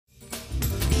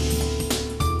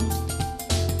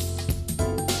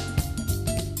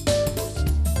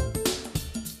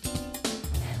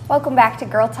Welcome back to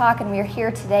Girl Talk, and we're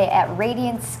here today at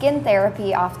Radiant Skin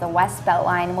Therapy off the West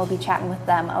Beltline, and we'll be chatting with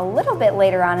them a little bit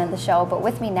later on in the show. But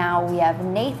with me now, we have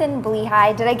Nathan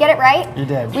Blehigh. Did I get it right? You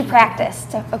did. We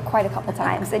practiced quite a couple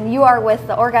times, and you are with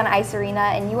the Oregon Ice Arena,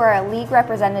 and you are a league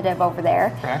representative over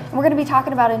there. Correct. And we're going to be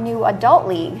talking about a new adult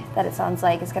league that it sounds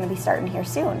like is going to be starting here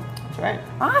soon. That's right.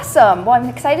 Awesome. Well, I'm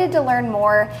excited to learn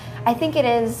more. I think it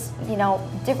is,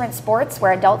 different sports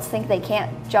where adults think they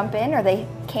can't jump in or they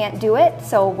can't do it.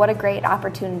 So what a great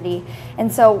opportunity.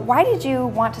 And so why did you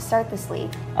want to start this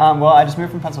league? Well, I just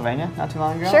moved from Pennsylvania not too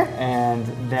long ago. Sure. And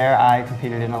there I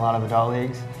competed in a lot of adult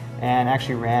leagues and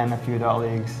actually ran a few adult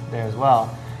leagues there as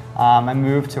well. I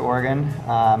moved to Oregon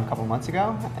a couple months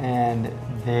ago, and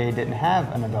they didn't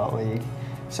have an adult league.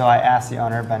 So I asked the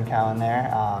owner, Ben Cowan there,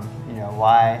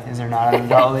 why is there not an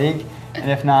adult league? And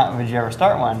if not, would you ever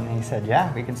start one? And he said,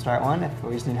 yeah, we can start one if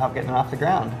we just need help getting it off the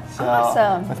ground. So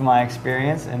awesome. With my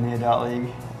experience in the adult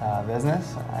league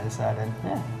business, I decided,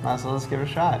 might as well just give it a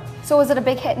shot. So was it a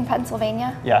big hit in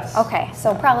Pennsylvania? Yes. Okay,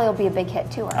 so probably will be a big hit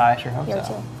too. I sure hope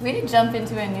so. Too. Way to jump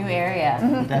into a new area.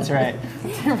 That's right.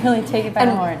 To really take it by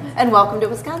the horn. And welcome to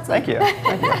Wisconsin. Thank you.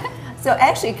 Thank you. So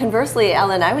actually, conversely,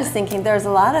 Ellen, I was thinking there's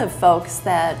a lot of folks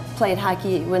that played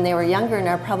hockey when they were younger and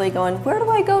are probably going, where do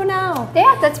I go now?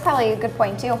 Yeah, that's probably a good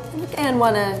point too. And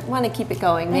want to keep it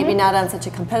going, maybe not on such a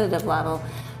competitive level.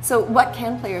 So what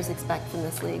can players expect from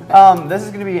this league? This is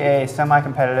going to be a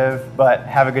semi-competitive, but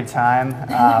have a good time.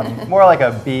 More like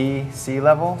a B, C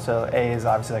level. So A is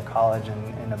obviously like college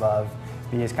and above.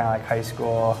 B is kind of like high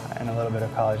school and a little bit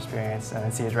of college experience, and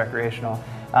then C is recreational.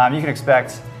 You can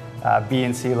expect B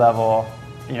and C level,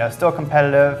 still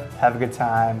competitive, have a good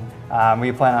time.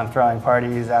 We plan on throwing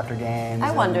parties after games. I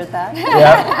wondered that.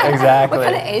 Yep, exactly. What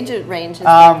kind of age range is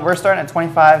there? We're starting at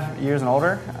 25 years and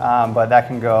older, but that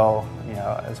can go,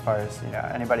 as far as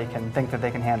anybody can think that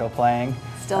they can handle playing.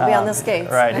 Still be on the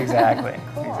skates. Right, exactly,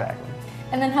 Cool. exactly.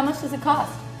 And then how much does it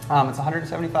cost? It's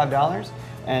 $175,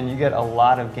 and you get a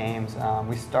lot of games.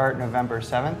 We start November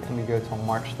 7th, and we go till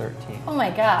March 13th. Oh my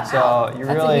God. So you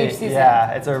That's really, a huge season.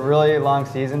 yeah, it's a really long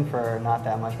season for not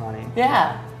that much money.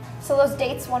 Yeah. So those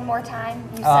dates one more time,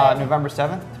 you said? November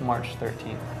 7th to March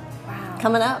 13th. Wow.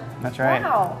 Coming up. That's right.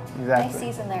 Wow. Exactly. Nice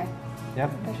season there,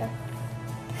 Yep. for sure.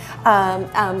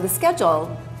 The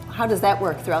schedule, how does that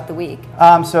work throughout the week?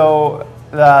 So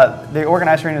the Oregon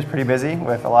Ice Arena is pretty busy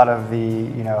with a lot of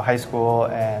the high school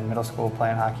and middle school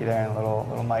playing hockey there and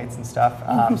little mites and stuff.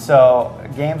 So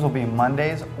games will be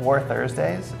Mondays or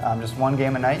Thursdays, just one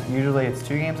game a night. Usually it's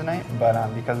 2 games a night,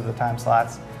 but because of the time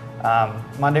slots,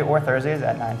 Monday or Thursdays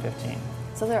at 9:15.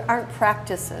 So there aren't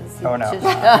practices. Oh no, Just-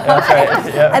 that's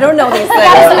right. Yep. I don't know these You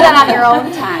gotta things. do that on your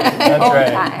own time. That's own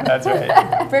right. time. That's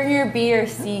right. Bring your B or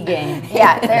C game.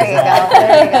 Yeah, there you go.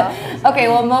 There you go. Okay,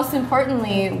 well, most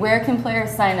importantly, where can players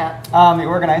sign up? The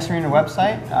Oregon Ice Arena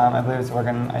website, I believe it's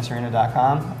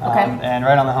OregonIceArena.com. Okay. And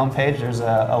right on the homepage, there's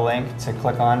a link to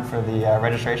click on for the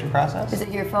registration process. Is it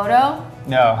your photo?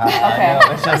 No, Okay.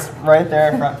 no, it's just right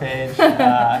there, front page.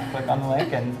 Click on the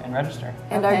link and register.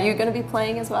 And Okay. are you going to be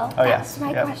playing as well? Oh, That's yes.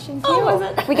 my Yep. question too. Oh, was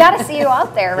it? We got to see you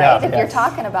out there, right? Yeah, if you're yes.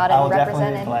 talking about it I and will definitely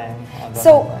representing. be playing. I'll definitely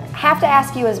So, be playing. have to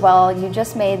ask you as well. You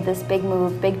just made this big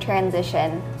move, big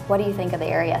transition. What do you think of the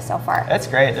area so far? It's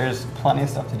great. There's plenty of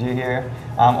stuff to do here.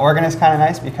 Oregon is kind of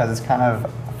nice because it's kind of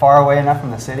far away enough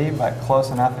from the city, but close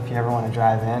enough if you ever want to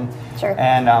drive in. Sure.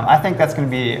 And I think that's going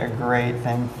to be a great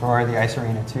thing for the ice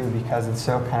arena too, because it's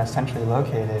so kind of centrally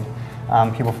located.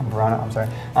 People from Verona,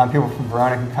 people from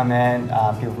Verona can come in.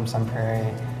 People from Sun Prairie,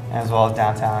 as well as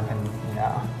downtown, can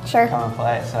Sure. come and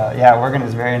play. So yeah, Oregon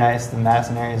is very nice. The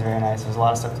Madison area is very nice. There's a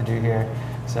lot of stuff to do here.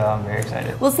 So I'm very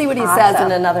excited. We'll see what he says Awesome.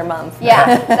 in another month.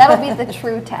 Yeah, that'll be the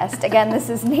true test. Again, this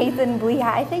is Nathan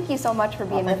Blehigh. Thank you so much for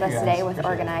being thank with us you, today guys. with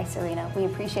Appreciate Oregon it. Ice Arena. We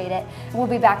appreciate it. We'll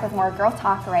be back with more Girl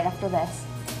Talk right after this.